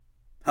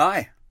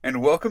Hi,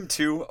 and welcome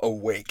to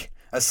Awake,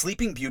 a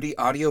Sleeping Beauty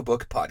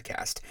audiobook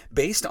podcast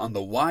based on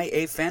the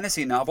YA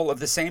fantasy novel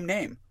of the same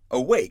name,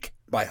 Awake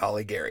by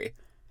Holly Gary.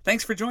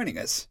 Thanks for joining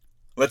us.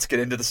 Let's get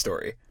into the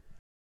story.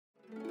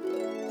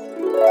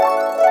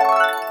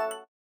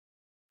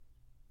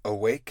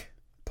 Awake,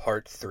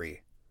 Part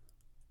 3.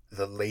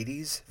 The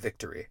Lady's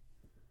Victory.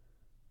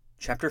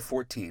 Chapter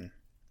 14.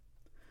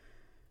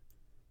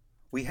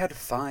 We had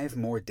 5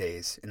 more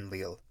days in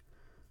Lille.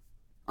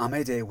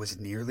 Amédée was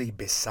nearly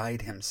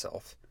beside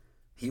himself.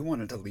 He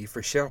wanted to leave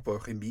for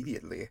Cherbourg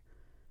immediately.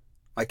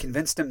 I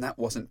convinced him that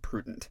wasn't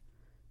prudent.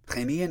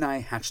 Rémi and I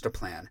hatched a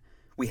plan.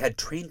 We had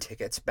train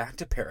tickets back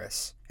to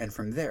Paris, and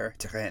from there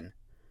to Rennes.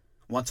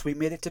 Once we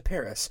made it to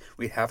Paris,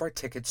 we'd have our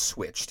tickets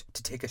switched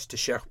to take us to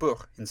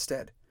Cherbourg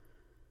instead.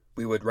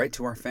 We would write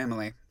to our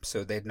family,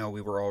 so they'd know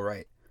we were all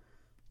right.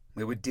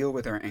 We would deal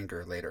with our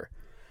anger later.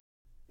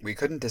 We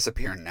couldn't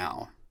disappear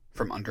now,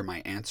 from under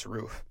my aunt's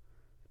roof.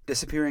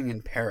 Disappearing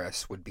in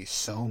Paris would be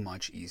so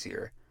much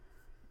easier.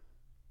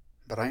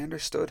 But I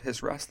understood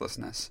his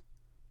restlessness.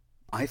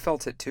 I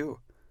felt it too.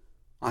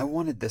 I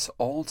wanted this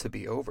all to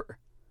be over.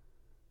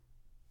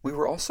 We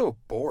were also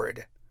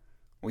bored.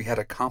 We had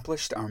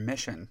accomplished our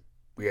mission.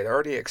 We had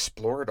already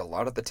explored a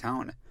lot of the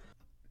town.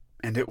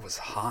 And it was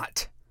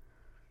hot.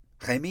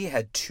 Rémi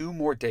had 2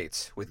 more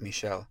dates with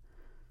Michel.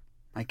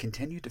 I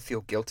continued to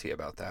feel guilty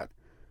about that.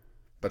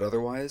 But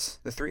otherwise,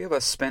 the 3 of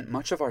us spent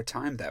much of our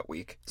time that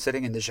week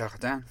sitting in the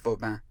Jardin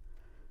Vauban.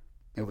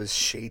 It was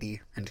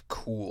shady and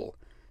cool,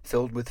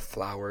 filled with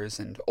flowers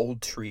and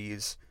old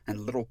trees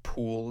and little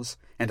pools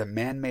and a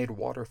man-made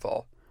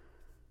waterfall.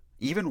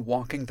 Even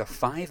walking the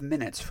 5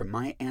 minutes from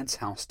my aunt's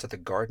house to the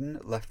garden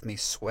left me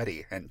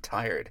sweaty and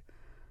tired.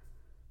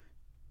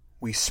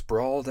 We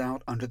sprawled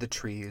out under the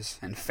trees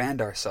and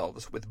fanned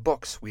ourselves with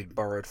books we'd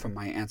borrowed from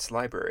my aunt's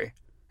library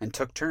and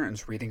took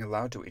turns reading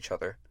aloud to each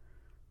other.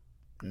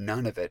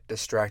 None of it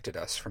distracted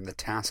us from the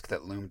task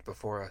that loomed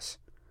before us.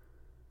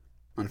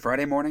 On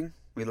Friday morning,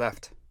 we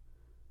left.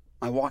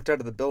 I walked out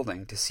of the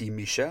building to see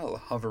Michel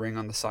hovering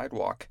on the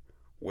sidewalk,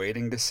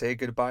 waiting to say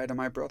goodbye to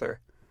my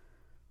brother.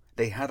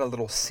 They had a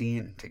little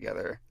scene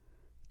together,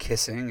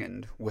 kissing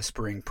and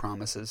whispering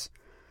promises,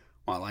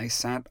 while I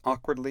sat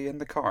awkwardly in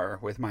the car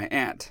with my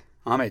aunt,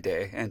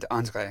 Amédée, and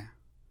André,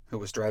 who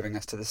was driving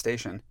us to the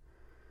station.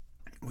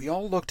 We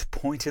all looked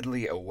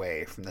pointedly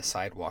away from the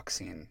sidewalk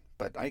scene,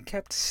 but I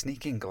kept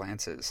sneaking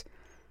glances.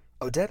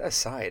 Odette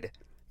aside,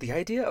 the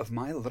idea of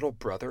my little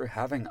brother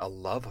having a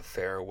love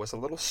affair was a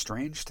little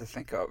strange to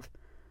think of.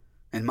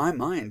 In my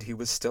mind, he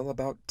was still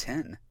about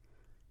 10,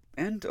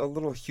 and a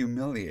little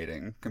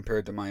humiliating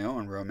compared to my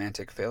own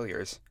romantic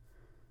failures.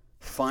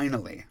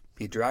 Finally,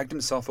 he dragged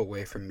himself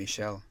away from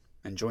Michel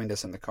and joined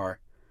us in the car.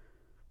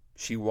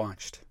 She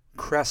watched,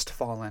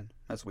 crestfallen,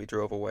 as we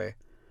drove away.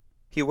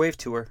 He waved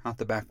to her out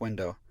the back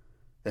window,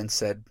 then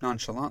said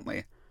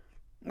nonchalantly,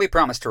 "We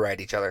promised to ride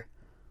each other."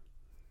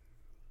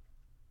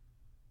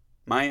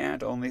 My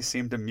aunt only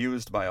seemed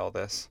amused by all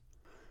this.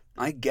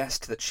 I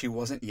guessed that she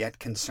wasn't yet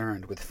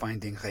concerned with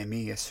finding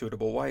Rémi a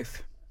suitable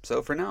wife,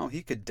 so for now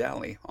he could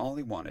dally all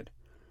he wanted.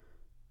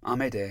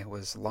 Amédée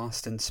was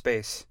lost in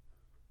space,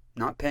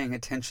 not paying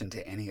attention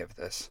to any of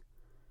this.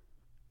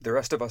 The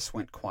rest of us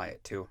went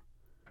quiet, too.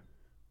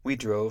 We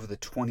drove the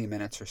 20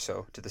 minutes or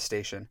so to the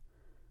station.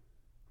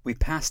 We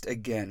passed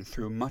again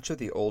through much of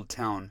the old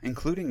town,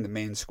 including the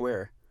main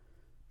square,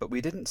 but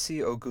we didn't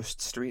see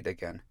Auguste Street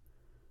again.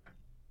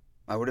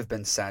 I would have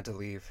been sad to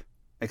leave,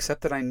 except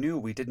that I knew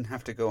we didn't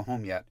have to go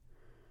home yet.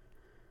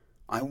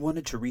 I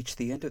wanted to reach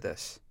the end of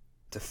this,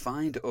 to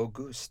find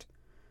Auguste,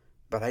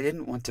 but I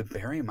didn't want to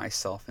bury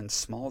myself in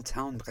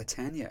small-town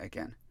Bretagne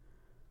again.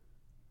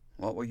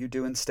 What will you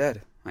do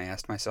instead? I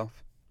asked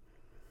myself.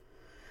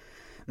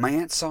 My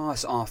aunt saw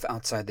us off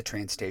outside the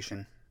train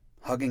station,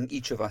 hugging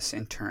each of us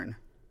in turn.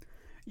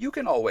 "You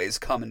can always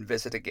come and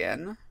visit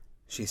again,"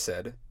 she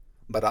said.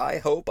 "But I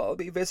hope I'll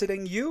be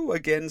visiting you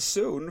again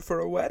soon for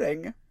a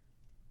wedding."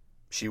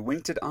 She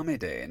winked at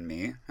Amédée and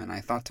me, and I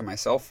thought to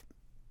myself,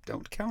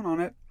 don't count on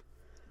it.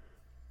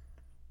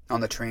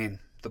 On the train,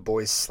 the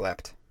boys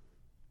slept.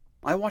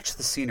 I watched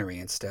the scenery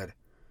instead.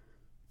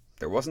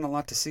 There wasn't a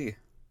lot to see.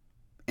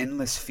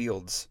 Endless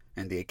fields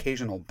and the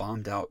occasional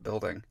bombed-out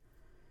building.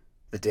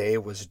 The day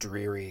was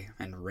dreary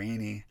and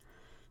rainy.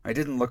 I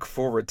didn't look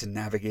forward to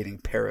navigating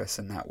Paris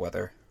in that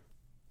weather.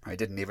 I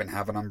didn't even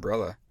have an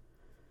umbrella.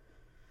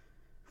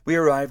 We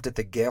arrived at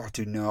the Gare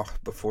du Nord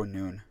before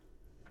noon.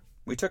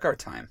 We took our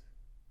time,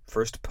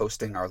 first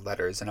posting our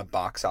letters in a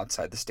box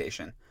outside the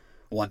station,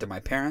 one to my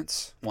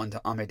parents, one to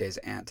Amédée's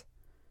aunt.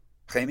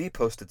 Rémi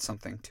posted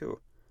something,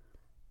 too.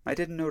 I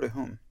didn't know to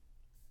whom.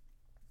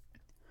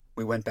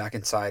 We went back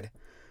inside,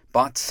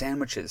 bought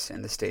sandwiches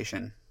in the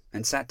station,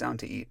 and sat down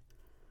to eat.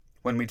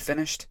 When we'd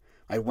finished,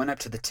 I went up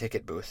to the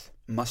ticket booth,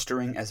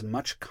 mustering as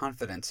much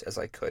confidence as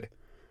I could.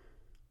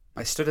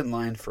 I stood in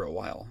line for a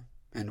while,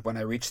 and when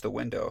I reached the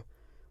window,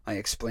 I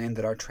explained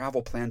that our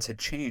travel plans had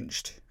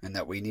changed and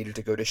that we needed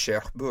to go to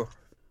Cherbourg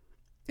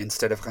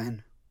instead of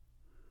Rennes.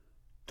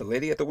 The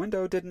lady at the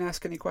window didn't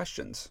ask any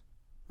questions.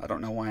 I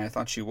don't know why I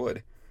thought she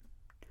would.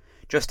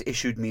 Just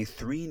issued me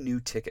 3 new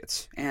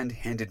tickets and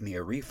handed me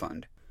a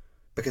refund,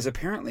 because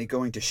apparently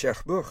going to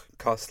Cherbourg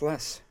cost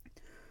less.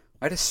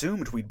 I'd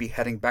assumed we'd be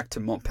heading back to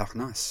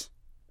Montparnasse,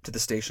 to the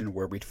station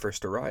where we'd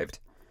first arrived.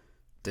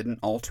 Didn't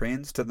all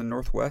trains to the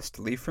northwest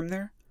leave from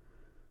there?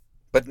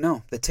 But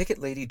no, the ticket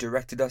lady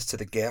directed us to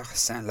the Gare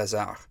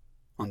Saint-Lazare,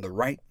 on the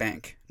right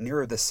bank,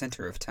 nearer the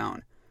center of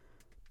town.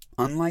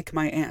 Unlike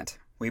my aunt,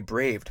 we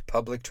braved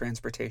public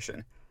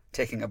transportation,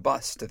 taking a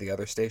bus to the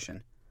other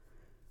station.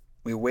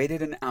 We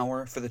waited an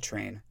hour for the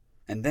train,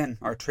 and then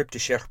our trip to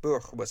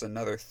Cherbourg was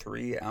another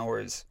 3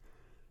 hours.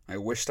 I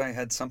wished I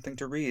had something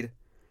to read.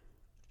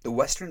 The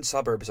western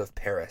suburbs of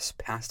Paris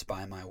passed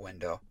by my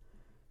window,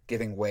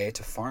 giving way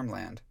to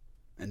farmland,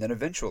 and then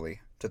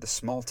eventually to the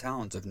small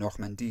towns of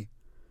Normandy.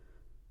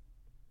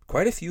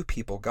 Quite a few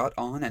people got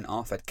on and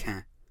off at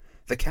Caen,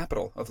 the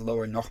capital of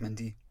Lower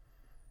Normandy.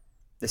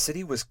 The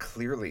city was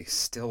clearly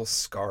still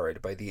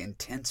scarred by the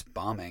intense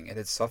bombing it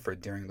had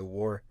suffered during the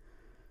war.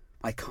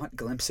 I caught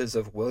glimpses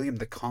of William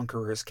the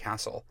Conqueror's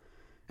castle,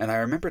 and I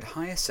remembered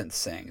Hyacinth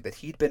saying that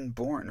he'd been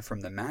born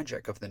from the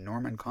magic of the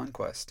Norman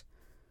conquest.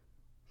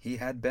 He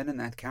had been in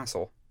that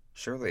castle,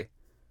 surely.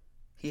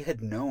 He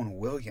had known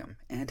William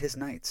and his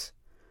knights.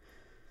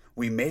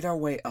 We made our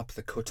way up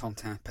the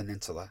Cotentin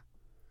Peninsula.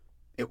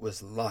 It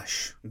was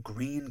lush,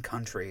 green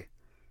country,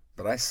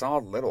 but I saw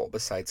little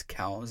besides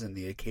cows and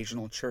the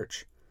occasional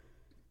church.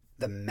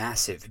 The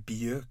massive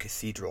Bieux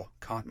Cathedral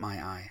caught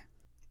my eye.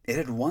 It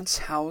had once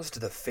housed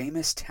the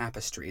famous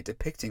tapestry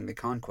depicting the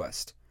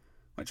conquest,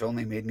 which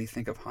only made me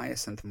think of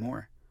Hyacinth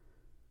more.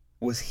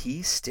 Was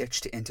he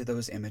stitched into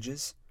those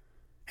images?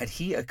 Had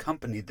he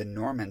accompanied the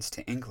Normans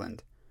to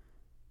England?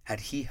 Had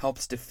he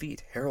helped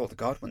defeat Harold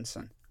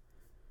Godwinson?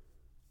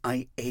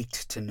 I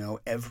ached to know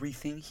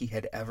everything he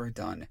had ever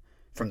done,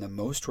 from the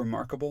most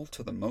remarkable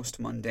to the most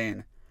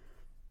mundane.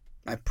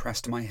 I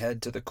pressed my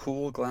head to the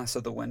cool glass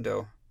of the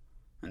window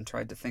and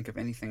tried to think of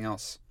anything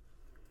else.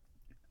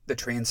 The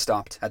train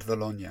stopped at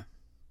Valognes,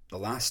 the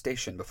last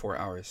station before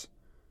ours.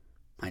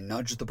 I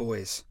nudged the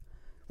boys.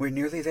 We're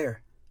nearly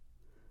there.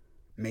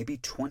 Maybe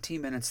 20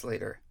 minutes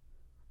later,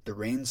 the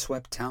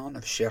rain-swept town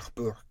of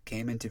Cherbourg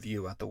came into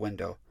view out the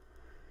window.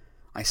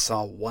 I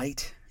saw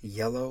white,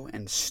 yellow,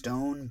 and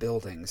stone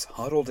buildings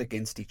huddled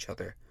against each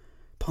other,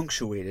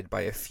 punctuated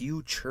by a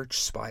few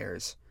church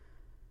spires.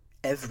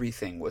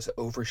 Everything was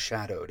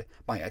overshadowed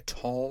by a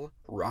tall,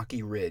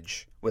 rocky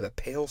ridge with a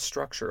pale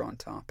structure on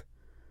top.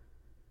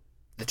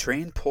 The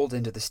train pulled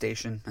into the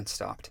station and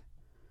stopped.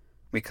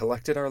 We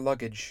collected our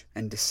luggage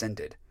and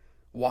descended,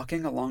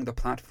 walking along the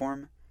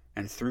platform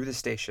and through the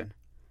station.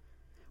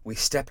 We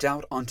stepped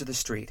out onto the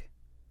street.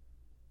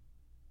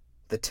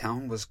 The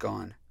town was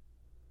gone.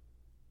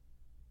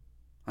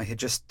 I had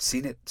just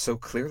seen it so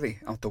clearly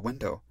out the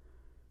window,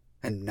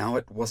 and now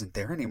it wasn't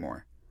there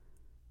anymore.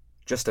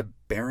 Just a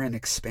barren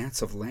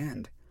expanse of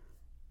land.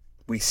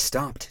 We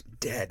stopped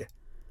dead.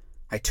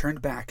 I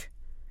turned back,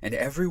 and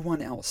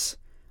everyone else,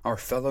 our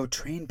fellow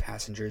train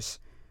passengers,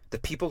 the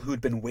people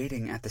who'd been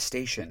waiting at the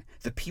station,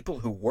 the people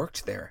who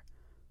worked there,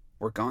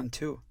 were gone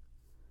too.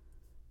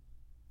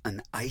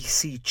 An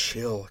icy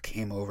chill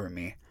came over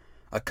me,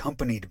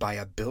 accompanied by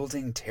a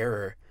building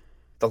terror,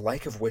 the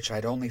like of which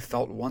I'd only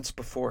felt once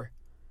before,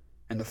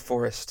 in the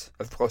forest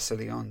of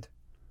Brocéliande.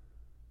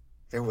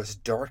 There was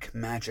dark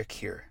magic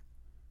here,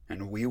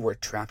 and we were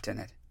trapped in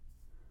it.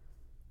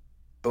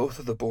 Both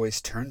of the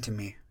boys turned to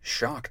me,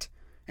 shocked,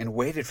 and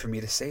waited for me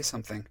to say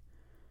something.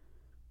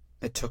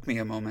 It took me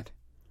a moment.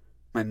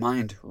 My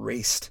mind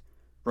raced,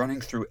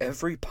 running through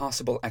every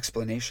possible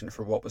explanation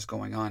for what was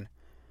going on.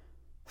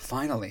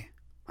 Finally,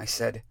 I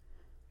said,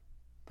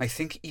 "I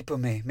think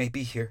Hippolyte may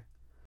be here."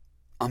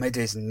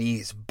 Amédée's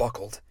knees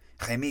buckled.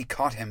 Rémi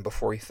caught him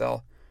before he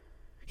fell.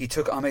 He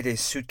took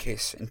Amédée's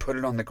suitcase and put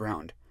it on the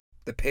ground.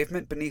 The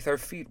pavement beneath our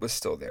feet was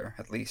still there,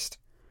 at least.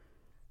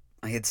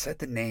 I had said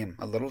the name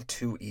a little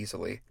too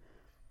easily.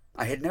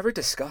 I had never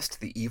discussed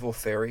the evil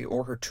fairy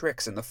or her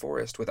tricks in the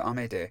forest with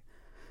Amédée,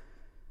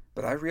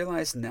 but I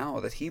realized now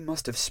that he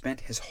must have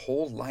spent his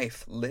whole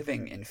life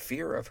living in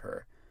fear of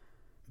her,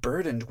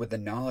 burdened with the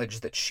knowledge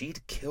that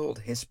she'd killed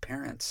his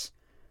parents,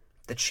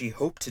 that she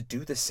hoped to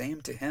do the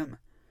same to him,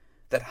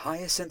 that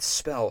Hyacinth's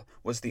spell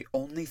was the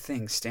only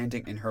thing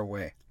standing in her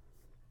way.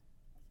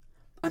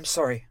 "I'm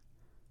sorry,"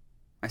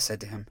 I said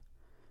to him.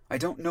 "I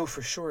don't know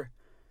for sure,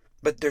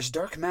 but there's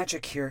dark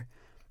magic here,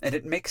 and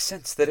it makes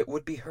sense that it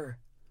would be her."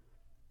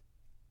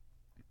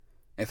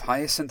 If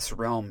Hyacinth's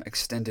realm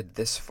extended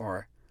this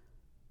far,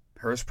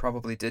 hers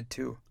probably did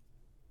too.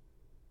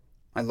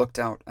 I looked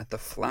out at the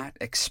flat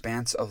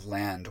expanse of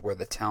land where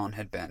the town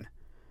had been.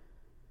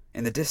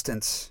 In the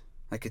distance,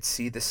 I could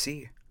see the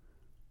sea.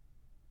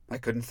 I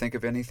couldn't think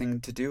of anything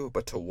to do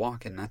but to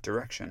walk in that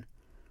direction.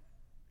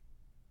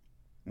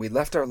 We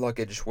left our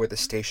luggage where the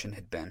station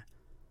had been.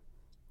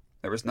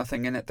 There was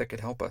nothing in it that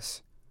could help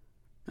us,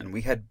 and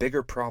we had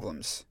bigger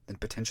problems than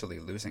potentially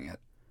losing it.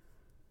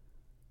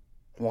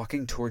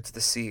 Walking towards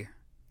the sea,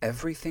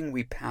 everything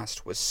we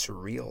passed was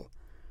surreal.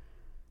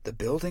 The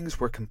buildings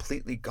were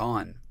completely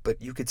gone,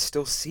 but you could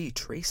still see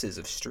traces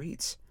of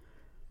streets.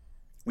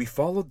 We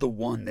followed the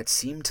one that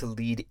seemed to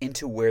lead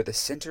into where the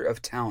center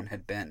of town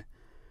had been.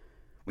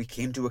 We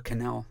came to a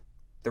canal.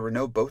 There were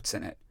no boats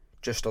in it,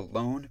 just a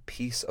lone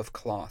piece of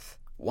cloth,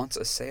 once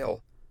a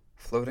sail,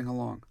 floating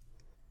along.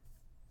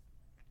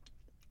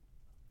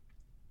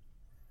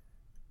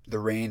 The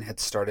rain had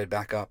started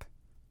back up,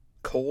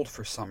 cold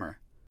for summer,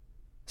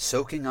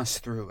 soaking us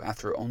through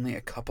after only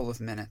a couple of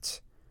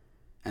minutes,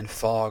 and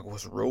fog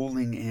was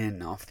rolling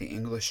in off the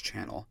English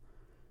Channel.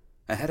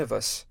 Ahead of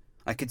us,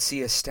 I could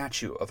see a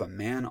statue of a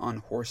man on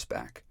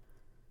horseback,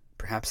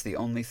 perhaps the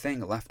only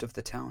thing left of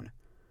the town.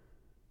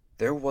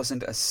 There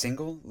wasn't a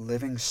single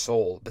living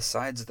soul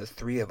besides the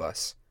three of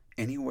us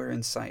anywhere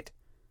in sight.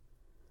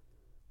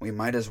 We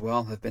might as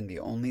well have been the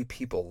only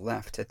people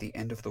left at the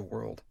end of the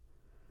world.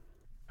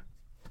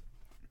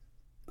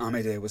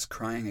 Amédée was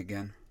crying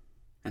again,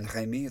 and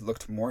Rémi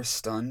looked more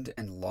stunned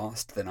and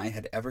lost than I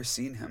had ever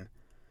seen him,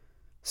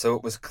 so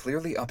it was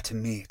clearly up to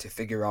me to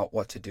figure out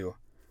what to do.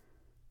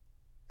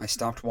 I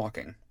stopped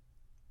walking.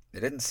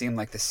 It didn't seem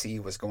like the sea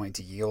was going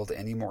to yield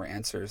any more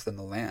answers than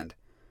the land.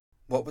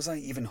 What was I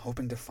even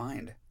hoping to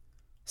find?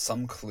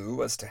 Some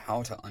clue as to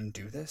how to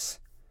undo this?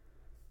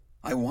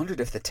 I wondered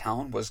if the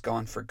town was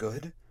gone for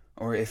good,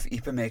 or if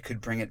Ipamé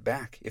could bring it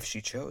back if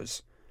she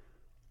chose.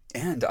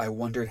 And I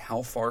wondered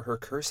how far her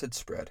curse had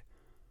spread.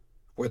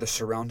 Were the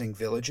surrounding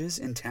villages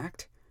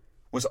intact?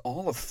 Was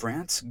all of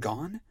France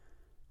gone?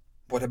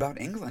 What about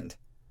England?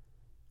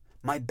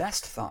 My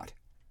best thought,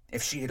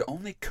 if she had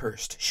only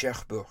cursed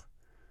Cherbourg,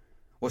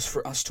 was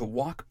for us to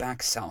walk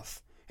back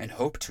south and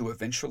hope to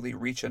eventually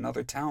reach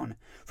another town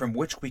from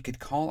which we could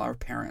call our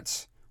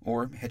parents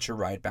or hitch a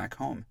ride back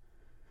home.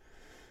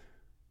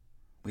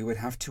 We would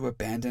have to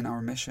abandon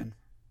our mission.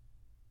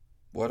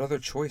 What other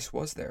choice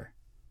was there?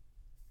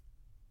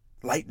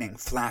 Lightning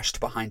flashed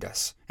behind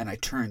us, and I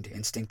turned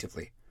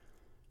instinctively.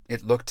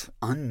 It looked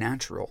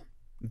unnatural,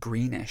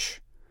 greenish.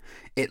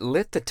 It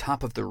lit the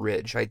top of the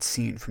ridge I'd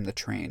seen from the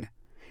train,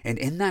 and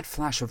in that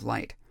flash of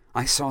light,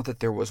 I saw that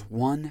there was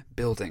one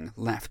building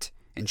left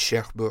in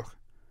Cherbourg,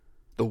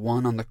 the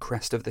one on the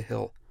crest of the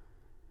hill.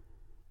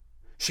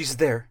 "She's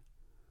there,"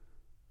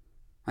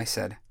 I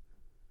said.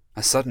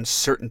 A sudden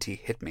certainty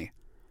hit me.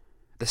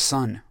 The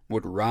sun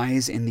would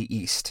rise in the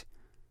east,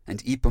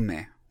 and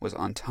Ipamé was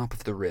on top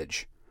of the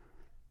ridge.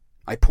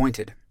 I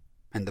pointed,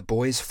 and the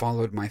boys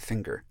followed my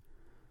finger.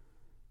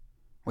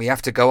 "We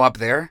have to go up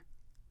there?"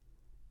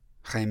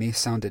 Rémi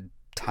sounded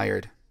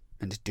tired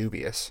and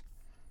dubious.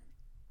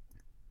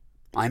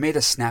 I made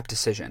a snap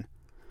decision.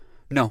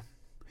 "No,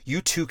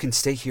 you two can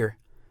stay here.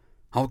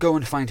 I'll go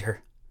and find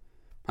her.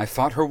 I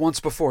fought her once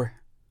before."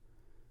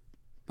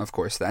 Of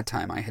course, that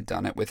time I had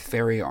done it with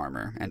fairy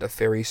armor and a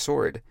fairy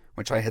sword,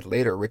 which I had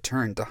later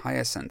returned to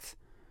Hyacinth.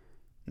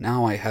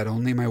 Now I had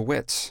only my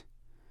wits.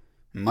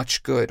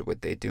 Much good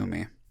would they do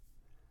me.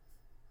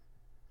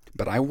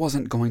 But I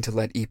wasn't going to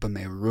let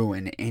Ipamé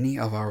ruin any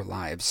of our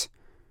lives.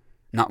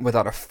 Not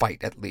without a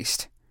fight, at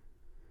least.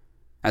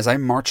 As I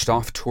marched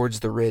off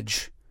towards the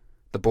ridge,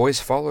 the boys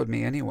followed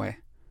me anyway.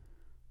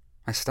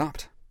 I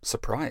stopped,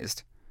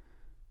 surprised.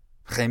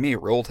 Rémi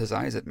rolled his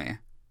eyes at me.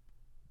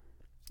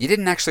 "You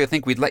didn't actually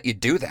think we'd let you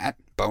do that,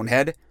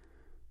 bonehead?"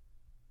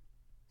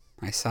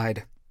 I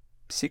sighed,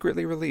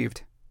 secretly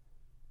relieved.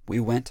 We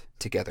went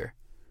together.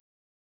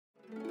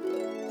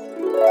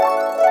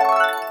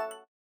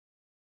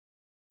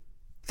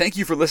 Thank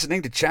you for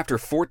listening to Chapter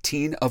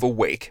 14 of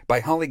Awake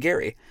by Holly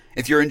Gary.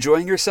 If you're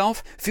enjoying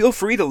yourself, feel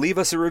free to leave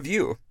us a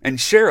review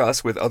and share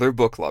us with other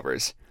book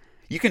lovers.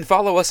 You can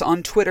follow us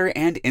on Twitter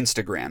and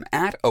Instagram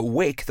at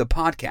Awake the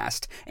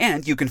Podcast,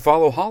 and you can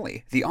follow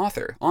Holly, the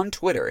author, on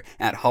Twitter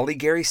at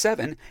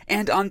HollyGary7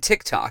 and on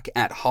TikTok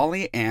at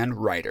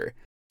HollyAnnWriter.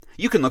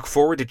 You can look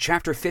forward to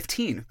Chapter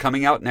 15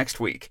 coming out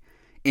next week.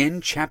 In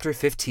Chapter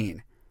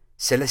 15,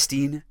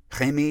 Célestine,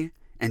 Rémi,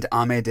 and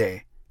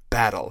Amédée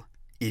battle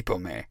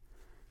Ipamé.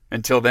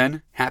 Until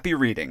then, happy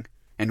reading,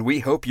 and we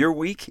hope your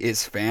week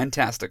is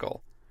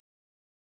fantastical.